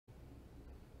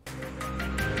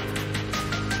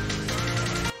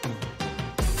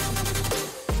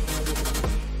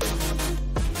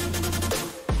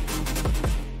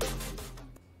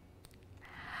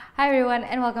Hi everyone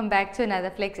and welcome back to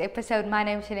another Flex episode. My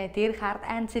name is Jeanette Diergaard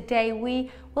and today we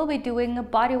will be doing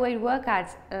bodyweight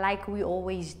workouts like we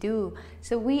always do.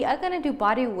 So we are going to do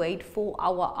body weight for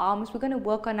our arms. We're going to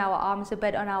work on our arms a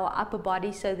bit, on our upper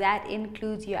body, so that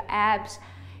includes your abs,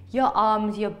 your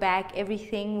arms, your back,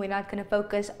 everything. We're not going to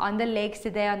focus on the legs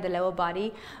today, on the lower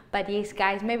body. But yes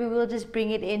guys, maybe we'll just bring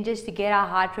it in just to get our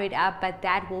heart rate up, but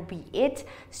that will be it.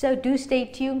 So do stay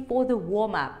tuned for the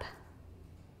warm-up.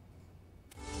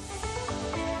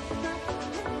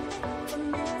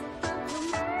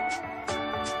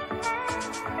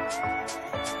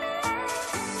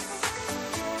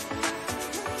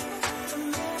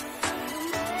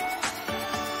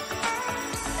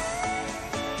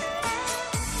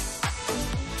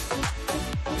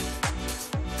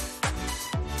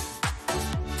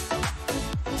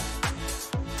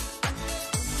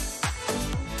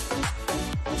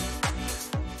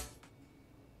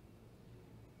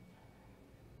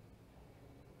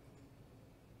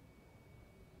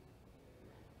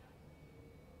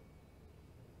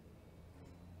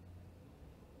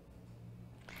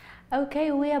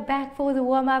 Okay, we are back for the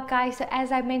warm-up guys. So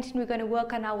as I mentioned, we're going to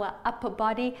work on our upper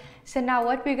body. So now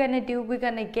what we're going to do, we're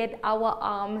going to get our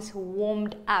arms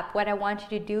warmed up. What I want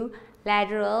you to do,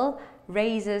 lateral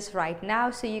raises right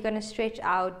now. So you're going to stretch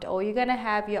out, or you're going to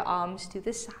have your arms to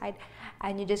the side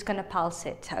and you're just going to pulse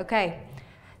it. Okay,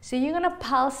 so you're going to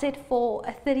pulse it for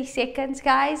 30 seconds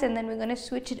guys, and then we're going to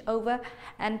switch it over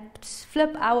and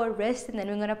flip our wrist, and then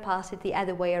we're going to pulse it the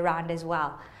other way around as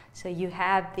well. So you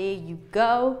have, there you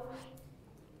go.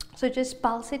 So just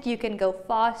pulse it. You can go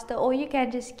faster or you can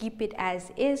just keep it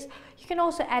as is. You can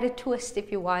also add a twist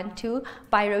if you want to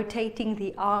by rotating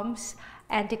the arms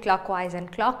anti-clockwise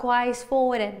and clockwise,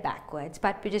 forward and backwards.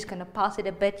 But we're just going to pulse it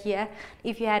a bit here.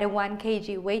 If you had a 1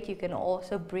 kg weight, you can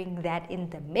also bring that in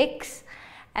the mix.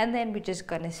 And then we're just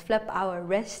going to flip our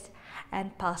wrist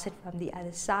and pulse it from the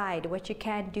other side. What you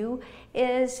can do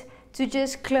is to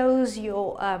just close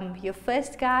your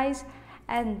fist guys,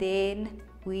 and then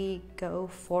we go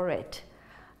for it.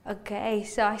 Okay,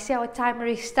 so I see our timer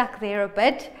is stuck there a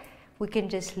bit. We can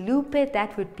just loop it.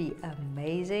 That would be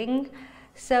amazing.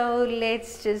 So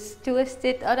let's just twist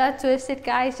it, or not twist it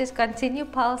guys, just continue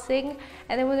pulsing,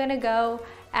 and then we're gonna go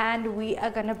and we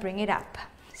are gonna bring it up.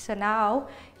 So now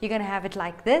you're gonna have it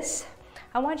like this.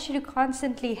 I want you to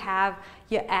constantly have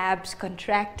your abs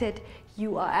contracted.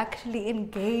 You are actually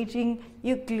engaging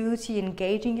your glutes, you're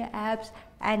engaging your abs,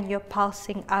 and you're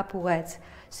pulsing upwards.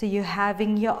 So you're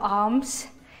having your arms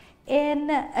in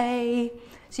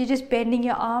so you're just bending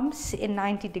your arms in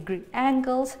 90-degree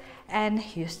angles, and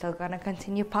you're still gonna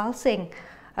continue pulsing.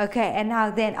 Okay, and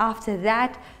now then after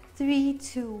that, 3,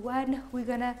 2, 1, we're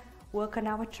gonna work on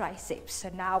our triceps. So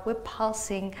now we're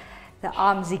pulsing the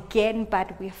arms again,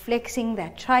 but we're flexing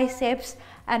that triceps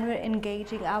and we're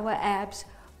engaging our abs.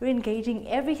 We're engaging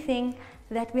everything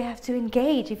that we have to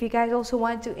engage. If you guys also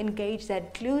want to engage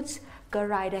that glutes, go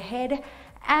right ahead.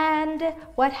 And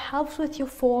what helps with your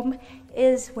form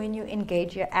is when you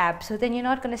engage your abs. So then you're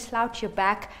not going to slouch your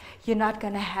back. You're not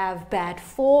going to have bad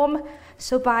form.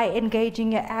 So by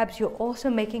engaging your abs, you're also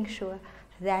making sure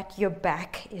that your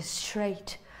back is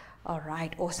straight. All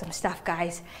right, awesome stuff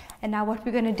guys. And now what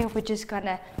we're going to do, we're just going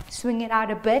to swing it out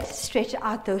a bit, stretch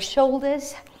out those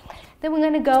shoulders. Then we're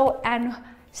going to go and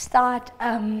start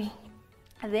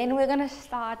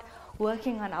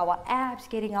working on our abs,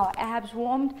 getting our abs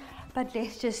warmed. But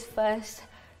let's just first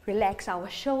relax our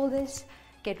shoulders,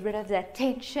 get rid of that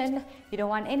tension. You don't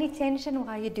want any tension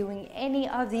while you're doing any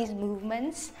of these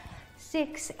movements.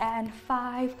 6 and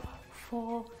 5,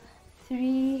 4,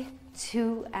 3,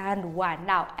 2 and 1.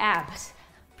 Now abs,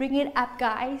 bring it up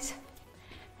guys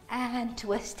and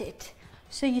twist it.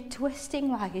 So you're twisting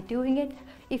while you're doing it.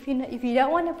 If you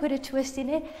don't want to put a twist in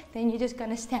it, then you're just going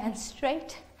to stand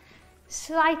straight,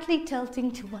 slightly tilting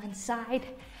to one side,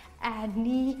 and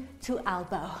knee to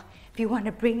elbow. If you want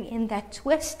to bring in that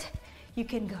twist, you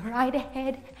can go right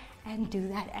ahead and do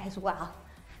that as well.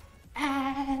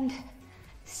 And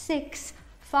 6,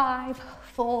 5,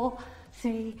 4,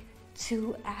 3,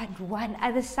 2 and 1.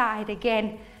 Other side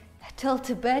again, tilt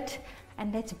a bit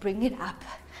and let's bring it up.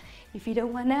 If you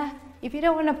don't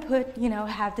wanna put,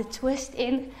 have the twist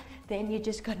in, then you're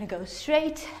just gonna go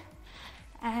straight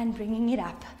and bringing it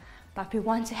up. But we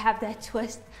want to have that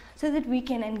twist so that we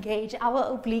can engage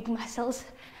our oblique muscles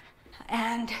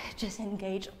and just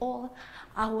engage all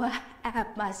our ab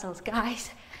muscles,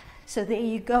 guys. So there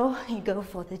you go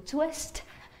for the twist.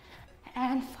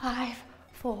 And 5,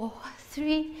 4,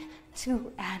 3,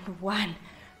 2 and 1.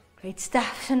 Great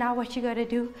stuff. So now what you gotta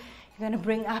do, you're gonna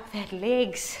bring up that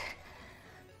legs.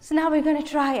 So now we're gonna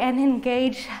try and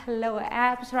engage lower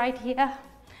abs right here.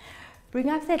 Bring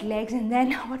up that legs, and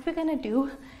then what we're gonna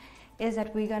do is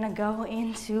that we're gonna go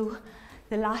into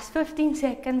the last 15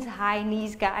 seconds, high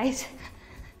knees, guys.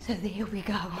 So there we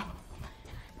go.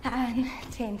 And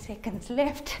 10 seconds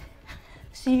left.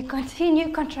 So you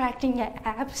continue contracting your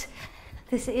abs.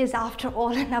 This is, after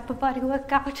all, an upper body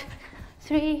workout.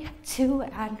 3, 2,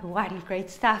 and 1. Great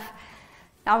stuff.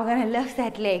 Now we're gonna lift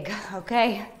that leg,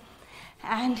 okay?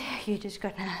 And you're just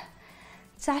gonna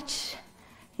touch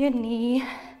your knee,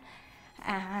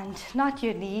 and not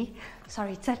your knee,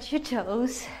 sorry, touch your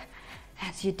toes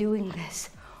as you're doing this.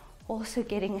 Also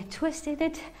getting a twist in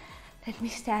it. Let me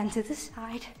stand to the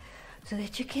side so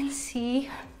that you can see.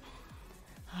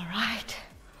 All right.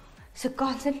 So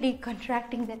constantly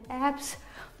contracting the abs.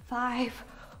 5,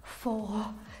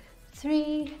 4,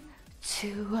 3,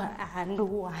 2, and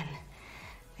 1.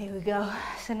 There we go.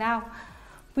 So now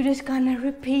we're just gonna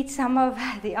repeat some of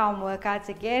the arm workouts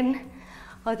again,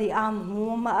 or the arm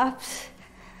warm-ups.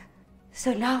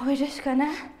 So now we're just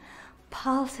gonna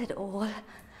pulse it all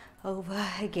over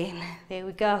again. There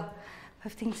we go.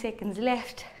 15 seconds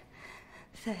left.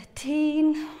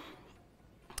 13.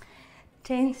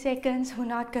 10 seconds. We're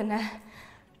not gonna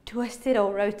twist it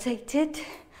or rotate it.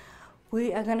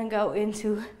 We are gonna go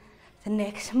into the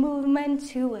next movement.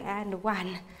 2 and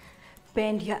 1.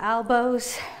 Bend your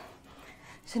elbows.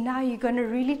 So now you're gonna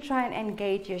really try and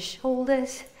engage your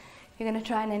shoulders. You're gonna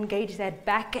try and engage that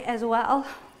back as well.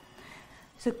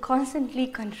 So constantly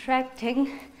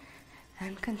contracting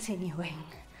and continuing.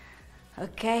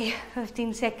 Okay,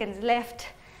 15 seconds left.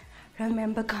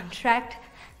 Remember, contract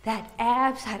that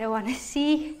abs. I don't want to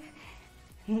see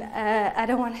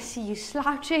you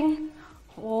slouching,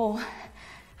 or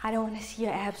I don't want to see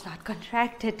your abs not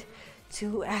contracted.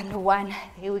 2 and 1.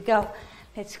 There we go.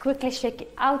 Let's quickly shake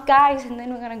it out, guys, and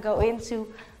then we're gonna go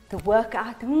into the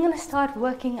workout. And we're gonna start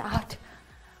working out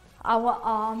our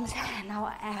arms and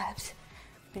our abs.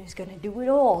 We're just gonna do it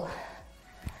all.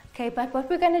 Okay, but what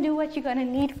we're gonna do, what you're gonna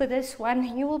need for this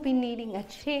one, you will be needing a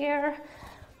chair.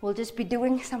 We'll just be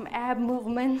doing some ab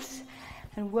movements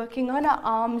and working on our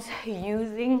arms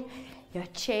using your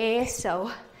chair.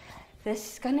 So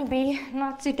this is gonna be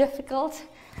not too difficult.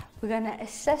 We're gonna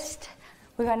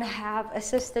have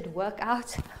assisted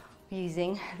workouts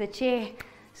using the chair.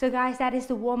 So guys, that is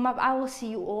the warm-up. I will see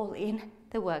you all in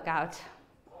the workout.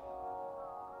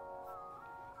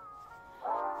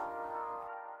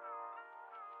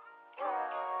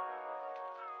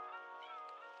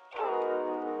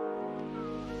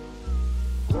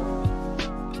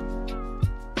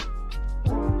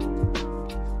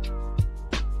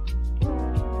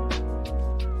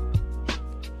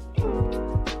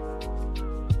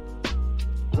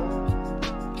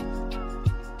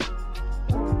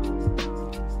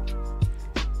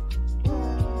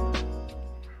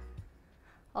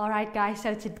 Alright guys,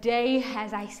 so today,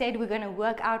 as I said, we're going to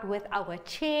work out with our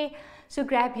chair. So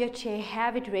grab your chair,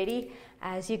 have it ready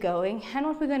as you're going. And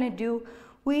what we're going to do,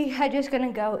 we are just going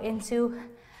to go into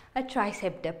a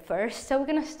tricep dip first. So we're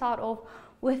going to start off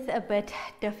with a bit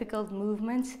difficult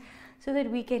movements so that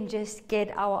we can just get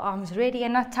our arms ready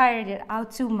and not tire it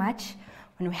out too much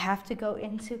when we have to go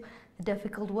into a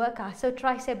difficult workout. So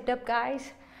tricep dip,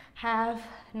 guys, have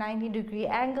 90-degree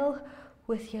angle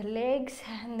with your legs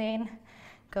and then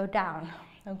go down.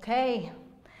 Okay,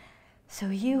 so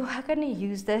you are going to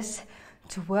use this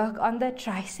to work on the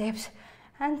triceps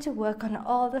and to work on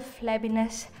all the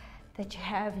flabbiness that you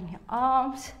have in your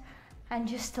arms, and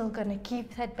you're still going to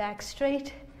keep that back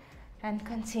straight and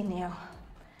continue.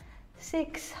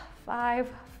 6, 5,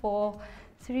 4,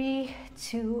 3,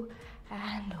 2,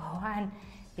 and 1.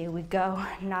 Here we go.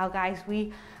 Now guys,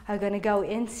 we are going to go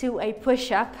into a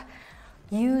push-up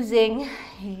using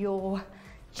your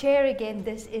chair again.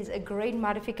 This is a great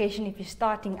modification if you're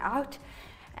starting out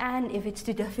and if it's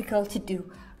too difficult to do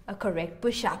a correct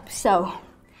push-up. So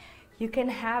you can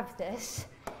have this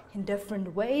in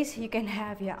different ways. You can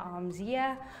have your arms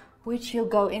here, which you'll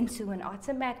go into an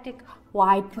automatic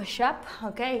wide push-up.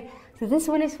 Okay, so this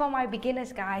one is for my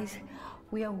beginners, guys.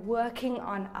 We are working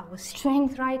on our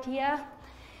strength right here.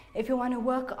 If you want to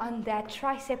work on that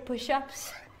tricep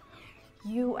push-ups,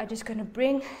 you are just going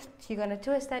to you're going to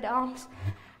twist that arms.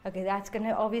 Okay, that's going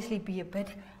to obviously be a bit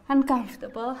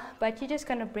uncomfortable, but you're just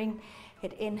going to bring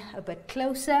it in a bit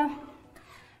closer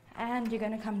and you're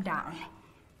going to come down.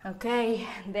 Okay,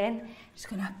 and then just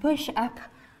going to push up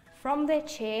from the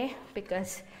chair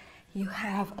because you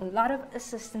have a lot of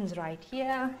assistance right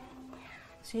here.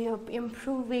 So you're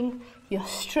improving your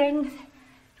strength,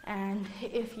 and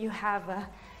if you have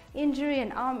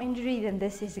an arm injury, then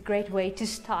this is a great way to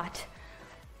start.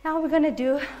 Now we're gonna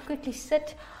do, quickly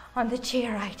sit on the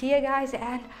chair right here, guys,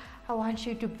 and I want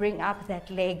you to bring up that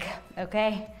leg,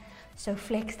 okay? So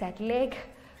flex that leg,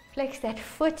 flex that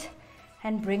foot,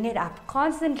 and bring it up.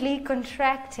 Constantly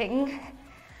contracting,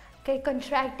 okay,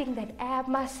 contracting that ab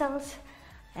muscles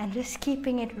and just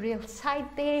keeping it real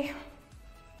tight there.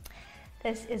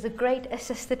 This is a great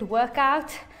assisted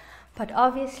workout, but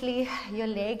obviously your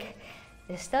leg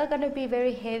is still gonna be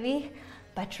very heavy,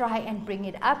 but try and bring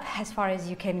it up as far as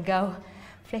you can go.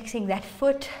 Flexing that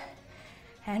foot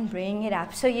and bringing it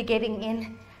up. So you're getting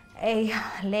in a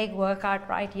leg workout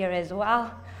right here as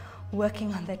well,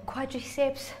 working on that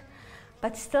quadriceps,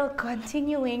 but still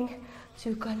continuing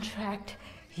to contract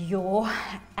your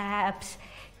abs,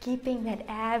 keeping that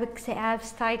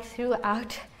abs tight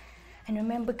throughout. And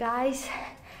remember, guys,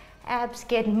 abs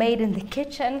get made in the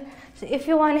kitchen. So if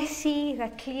you want to see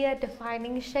that clear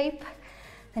defining shape,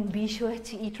 then be sure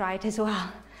to eat right as well.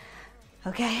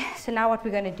 Okay, so now what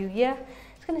we're going to do here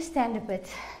is going to stand a bit.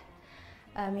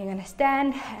 You're going to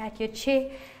stand at your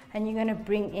chair and you're going to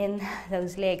bring in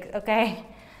those legs, okay?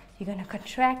 You're going to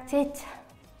contract it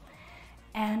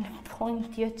and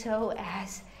point your toe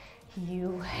as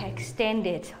you extend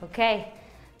it, okay?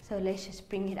 So let's just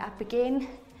bring it up again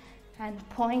and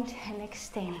point and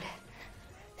extend.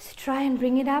 So try and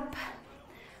bring it up,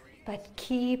 but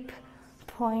keep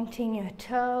pointing your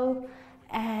toe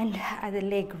and other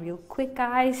leg real quick,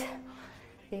 guys.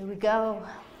 There we go.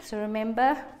 So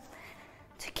remember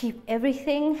to keep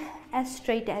everything as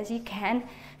straight as you can,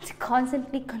 to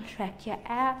constantly contract your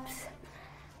abs.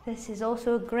 This is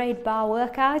also a great bar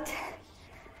workout,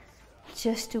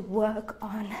 just to work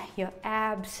on your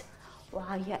abs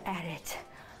while you're at it.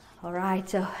 All right,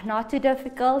 so not too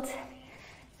difficult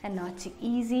and not too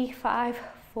easy. 5,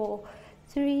 4,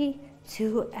 3,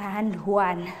 2, and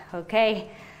 1. Okay,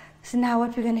 so now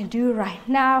what we're gonna do right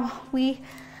now, we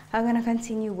are gonna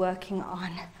continue working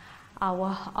on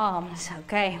our arms,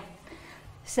 okay?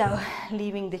 So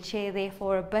leaving the chair there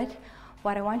for a bit,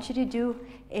 what I want you to do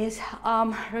is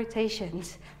arm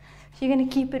rotations. So you're gonna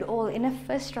keep it all in a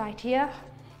fist right here,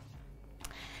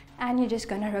 and you're just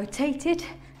gonna rotate it.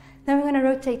 Then we're gonna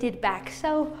rotate it back.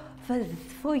 So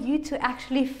for you to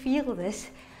actually feel this,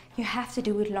 you have to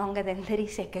do it longer than 30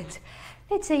 seconds.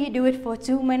 Let's say you do it for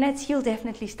 2 minutes, you'll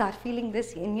definitely start feeling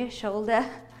this in your shoulder.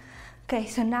 Okay,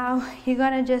 so now you're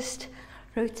gonna just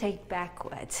rotate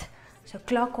backwards. So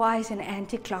clockwise and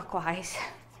anti-clockwise.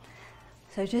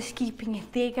 So just keeping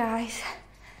it there, guys,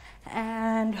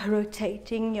 and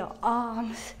rotating your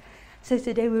arms. So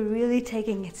today we're really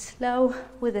taking it slow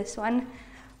with this one.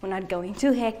 We're not going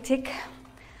too hectic,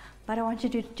 but I want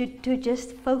you to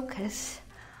just focus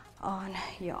on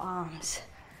your arms.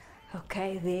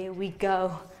 Okay, there we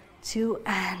go. 2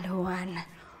 and 1.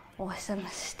 Awesome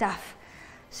stuff.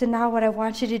 So now what I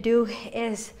want you to do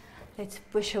is, let's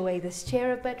push away this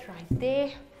chair a bit right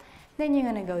there. Then you're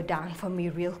gonna go down for me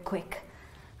real quick.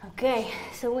 Okay,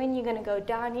 so when you're gonna go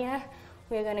down here,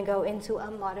 we're gonna go into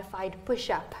a modified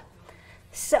push-up.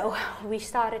 So we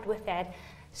started with that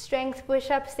strength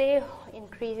push-ups there,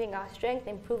 increasing our strength,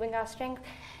 improving our strength.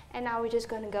 And now we're just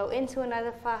gonna go into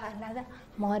another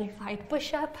modified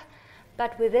push-up.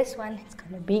 But with this one, it's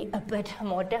gonna be a bit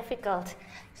more difficult.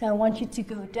 So I want you to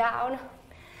go down.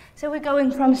 So we're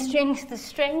going from strength to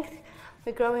strength.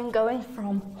 We're going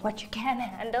from what you can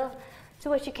handle to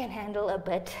what you can handle a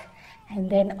bit. And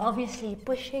then obviously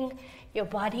pushing your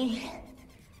body,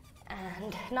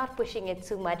 and not pushing it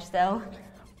too much though,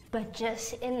 but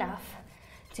just enough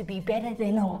to be better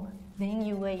than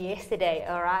you were yesterday,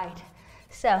 all right?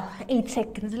 So 8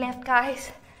 seconds left,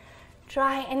 guys.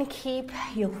 Try and keep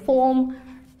your form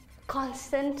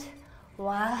constant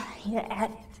while you're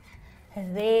at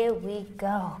it. There we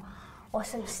go.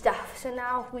 Awesome stuff. So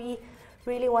now we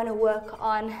really want to work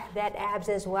on that abs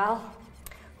as well,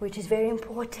 which is very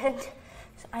important.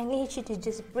 So I need you to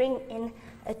just bring in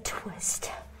a twist.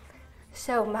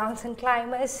 So mountain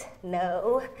climbers,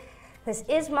 no. This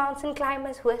is mountain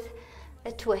climbers with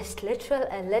a twist,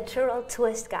 a literal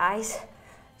twist, guys.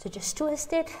 So just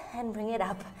twist it and bring it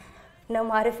up. No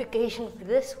modification for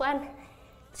this one.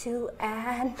 2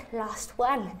 and last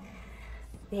one.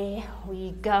 There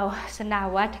we go. So now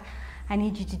what I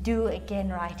need you to do again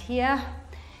right here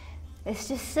is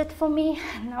just sit for me.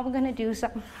 Now we're gonna do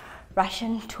some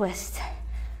Russian twist.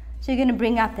 So you're gonna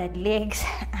bring up that legs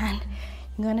and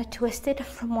you're gonna twist it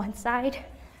from one side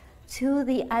to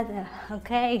the other,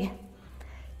 okay?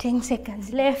 10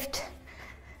 seconds left.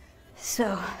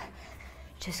 So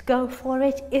just go for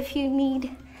it. If you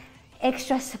need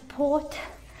extra support,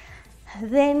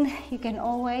 then you can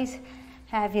always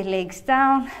have your legs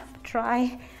down.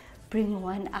 Try bring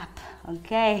one up.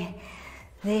 Okay,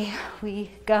 there we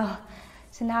go.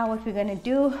 So now what we're gonna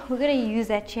do, we're gonna use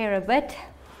that chair a bit.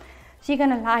 So you're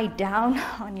gonna lie down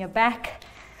on your back.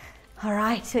 All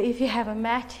right, so if you have a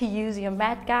mat, use your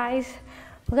mat, guys.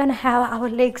 We're gonna have our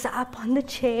legs up on the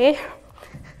chair.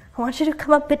 I want you to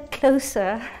come a bit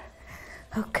closer.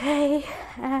 Okay,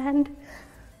 and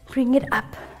bring it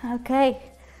up. Okay,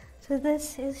 so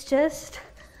this is just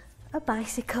a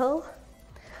bicycle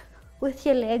with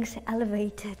your legs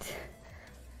elevated.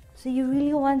 So you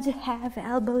really want to have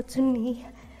elbow to knee.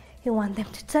 You want them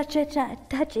to touch each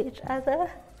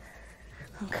other.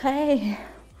 Okay,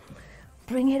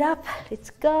 bring it up.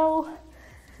 Let's go.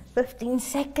 15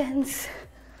 seconds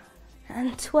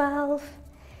and 12,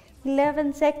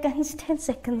 11 seconds, 10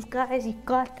 seconds, guys. You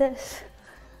got this.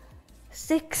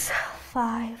 6,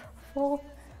 5, 4,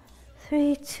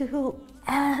 3, 2,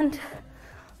 and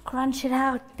crunch it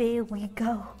out. There we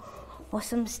go.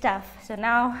 Awesome stuff. So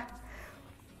now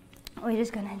we're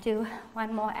just gonna do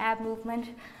one more ab movement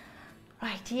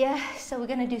right here. So we're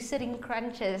gonna do sitting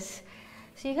crunches.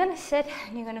 So you're gonna sit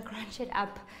and you're gonna crunch it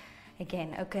up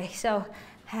again. Okay, so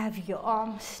have your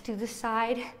arms to the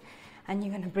side and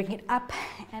you're gonna bring it up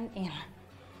and in.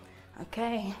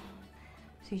 Okay,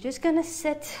 so you're just gonna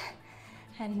sit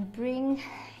and bring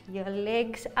your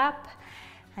legs up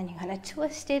and you're gonna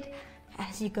twist it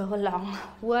as you go along,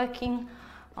 working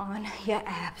on your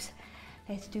abs.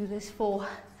 Let's do this for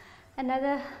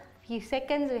another few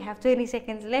seconds. We have 20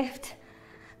 seconds left.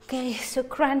 Okay, so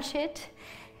crunch it,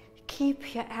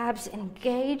 keep your abs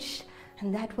engaged,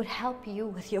 and that would help you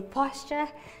with your posture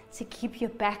to keep your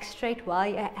back straight while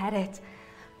you're at it.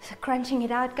 So crunching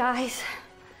it out, guys,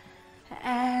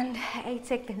 and 8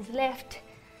 seconds left.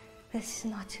 This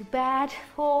is not too bad.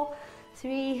 4,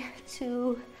 3,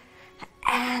 2,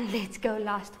 and let's go.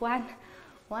 Last one.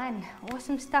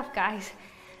 Awesome stuff, guys.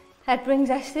 That brings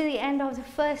us to the end of the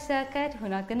first circuit. We're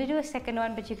not going to do a second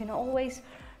one, but you can always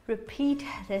repeat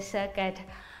the circuit.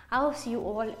 I'll see you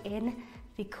all in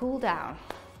the cool down.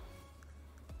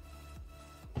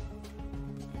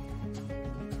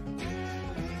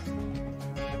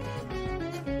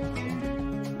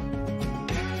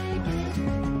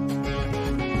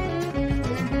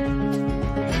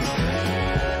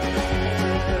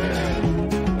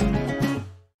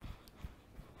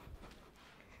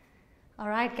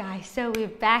 Alright guys, so we're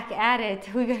back at it.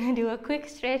 We're gonna do a quick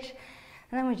stretch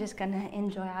and then we're just gonna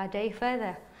enjoy our day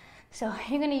further. So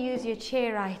you're gonna use your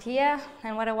chair right here,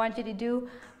 and what I want you to do,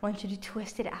 I want you to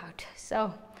twist it out.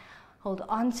 So hold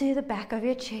on to the back of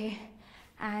your chair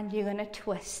and you're gonna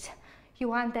twist. You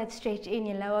want that stretch in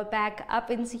your lower back, up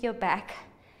into your back.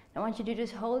 I want you to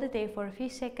just hold it there for a few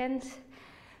seconds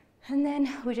and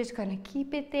then we're just gonna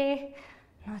keep it there,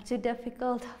 not too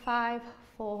difficult. 5,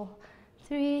 4,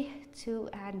 3, 2,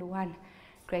 and 1.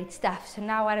 Great stuff. So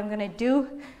now what I'm going to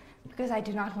do, because I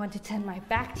do not want to turn my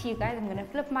back to you guys, I'm going to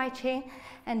flip my chair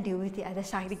and do it the other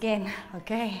side again.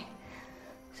 Okay,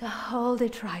 so hold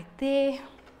it right there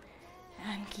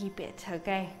and keep it.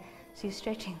 Okay, so you're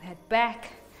stretching that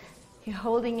back, you're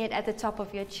holding it at the top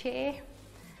of your chair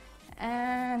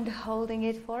and holding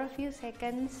it for a few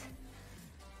seconds.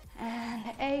 And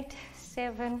 8,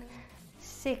 7,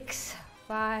 6,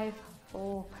 5,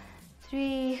 4,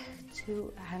 3,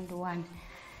 2, and 1.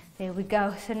 There we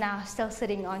go. So now, still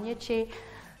sitting on your chair,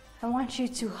 I want you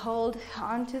to hold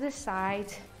onto the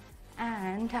side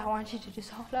and I want you to just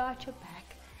hollow out your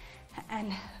back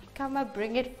and come up,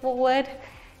 bring it forward.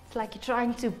 It's like you're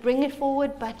trying to bring it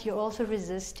forward, but you're also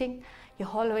resisting. You're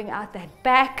hollowing out that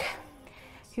back.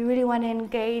 You really want to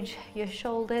engage your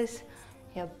shoulders,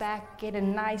 your back, get a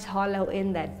nice hollow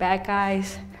in that back,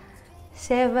 guys.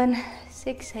 7,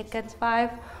 6 seconds,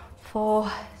 5,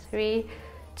 4, 3,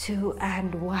 2,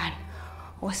 and 1.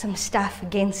 Awesome stuff.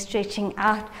 Again, stretching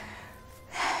out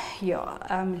your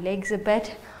legs a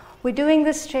bit. We're doing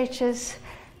the stretches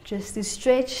just to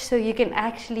stretch, so you can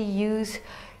actually use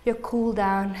your cool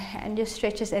down and your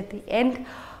stretches at the end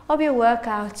of your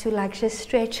workout to like just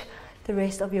stretch the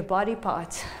rest of your body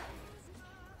parts,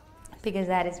 because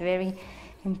that is very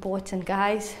important,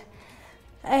 guys.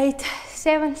 8,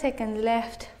 7 seconds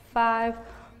left. 5,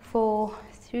 4,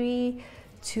 3,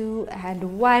 2,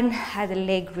 and 1. Add the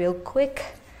leg real quick.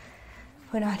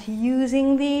 We're not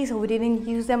using these, or we didn't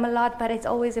use them a lot, but it's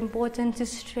always important to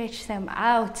stretch them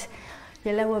out.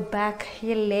 Your lower back,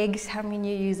 your legs, I mean,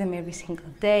 you use them every single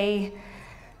day,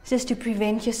 just to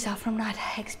prevent yourself from not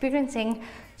experiencing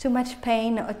too much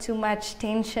pain or too much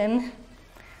tension.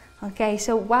 Okay,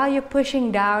 so while you're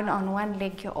pushing down on one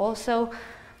leg, you're also,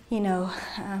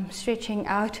 stretching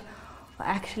out, or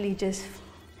actually just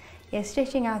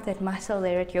stretching out that muscle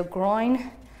there at your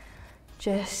groin.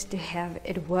 just to have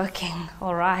it working.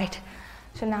 All right,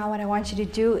 so now what I want you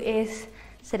to do is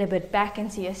sit a bit back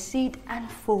into your seat and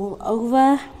fall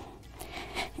over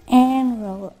and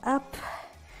roll up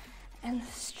and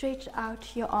stretch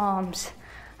out your arms.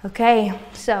 Okay,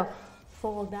 so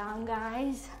fall down,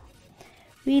 guys.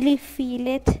 Really feel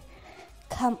it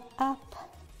come up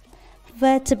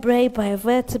vertebrae by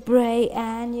vertebrae,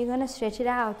 and you're gonna stretch it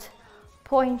out,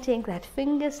 pointing that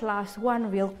fingers. Last one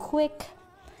real quick.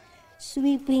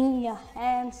 Sweeping your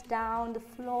hands down the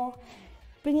floor,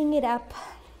 bringing it up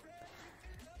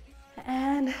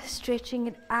and stretching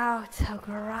it out.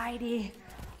 Alrighty,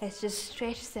 let's just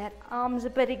stretch that arms a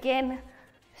bit again.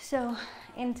 So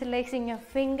interlacing your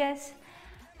fingers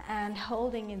and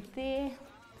holding it there,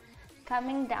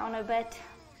 coming down a bit,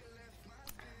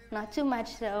 not too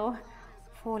much though,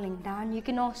 falling down. You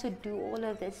can also do all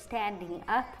of this standing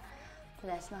up,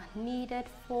 but that's not needed.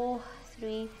 4,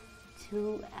 3,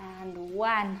 2, and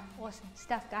 1. Awesome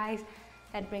stuff, guys.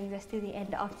 That brings us to the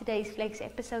end of today's Flex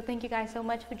episode. Thank you guys so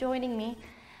much for joining me,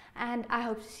 and I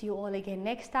hope to see you all again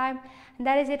next time. And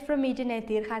that is it from me, Jeanette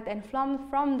Diergaard, and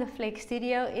from the Flex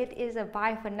Studio. It is a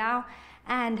bye for now,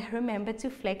 and remember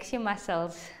to flex your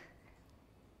muscles.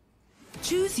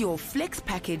 Choose your Flex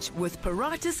package with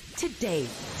Paratus today.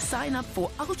 Sign up for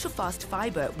ultra-fast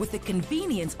fiber with the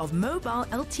convenience of mobile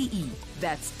LTE.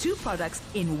 That's 2 products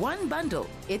in 1 bundle.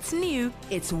 It's new,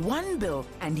 it's 1 bill,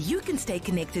 and you can stay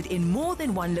connected in more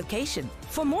than 1 location.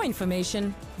 For more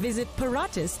information, visit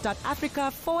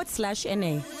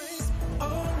paratus.africa/NA.